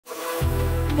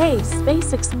Hey,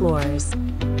 space explorers!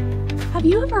 Have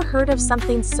you ever heard of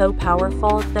something so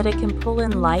powerful that it can pull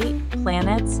in light,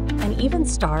 planets, and even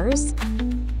stars?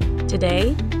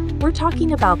 Today, we're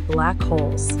talking about black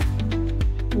holes.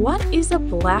 What is a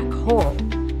black hole?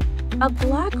 A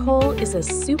black hole is a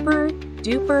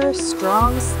super-duper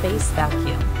strong space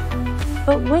vacuum.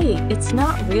 But wait, it's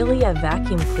not really a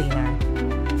vacuum cleaner.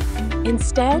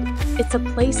 Instead, it's a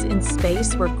place in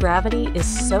space where gravity is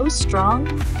so strong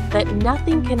that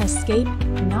nothing can escape,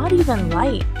 not even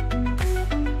light.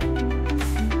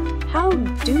 How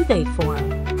do they form?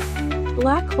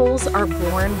 Black holes are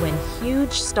born when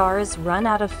huge stars run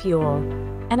out of fuel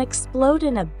and explode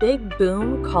in a big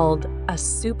boom called a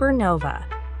supernova.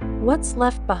 What's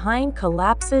left behind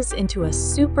collapses into a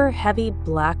super heavy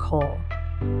black hole.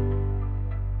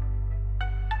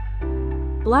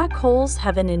 Black holes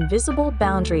have an invisible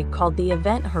boundary called the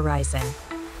event horizon.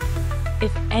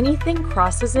 If anything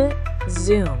crosses it,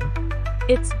 zoom,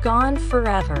 it's gone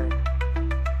forever.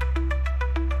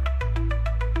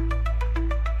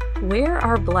 Where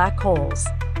are black holes?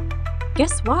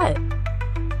 Guess what?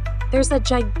 There's a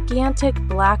gigantic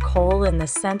black hole in the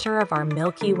center of our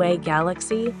Milky Way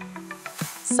galaxy.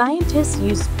 Scientists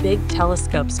use big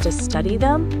telescopes to study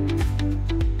them.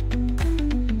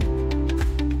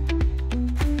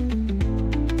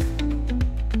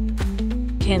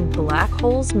 Can black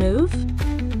holes move?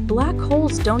 Black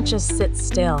holes don't just sit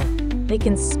still. They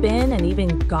can spin and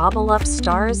even gobble up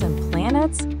stars and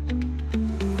planets.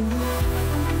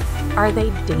 Are they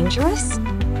dangerous?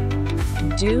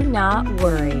 Do not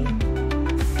worry.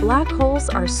 Black holes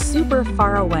are super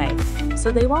far away, so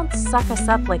they won't suck us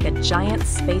up like a giant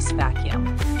space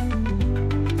vacuum.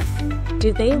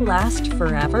 Do they last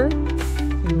forever?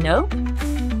 Nope.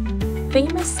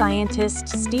 Famous scientist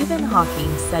Stephen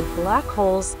Hawking said black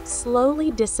holes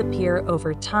slowly disappear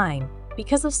over time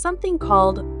because of something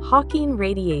called Hawking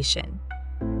radiation.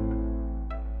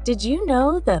 Did you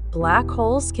know that black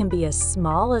holes can be as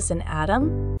small as an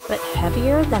atom, but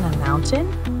heavier than a mountain?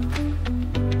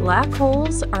 Black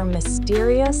holes are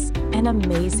mysterious and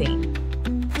amazing.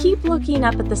 Keep looking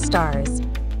up at the stars,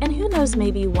 and who knows,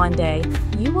 maybe one day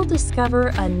you will discover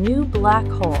a new black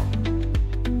hole.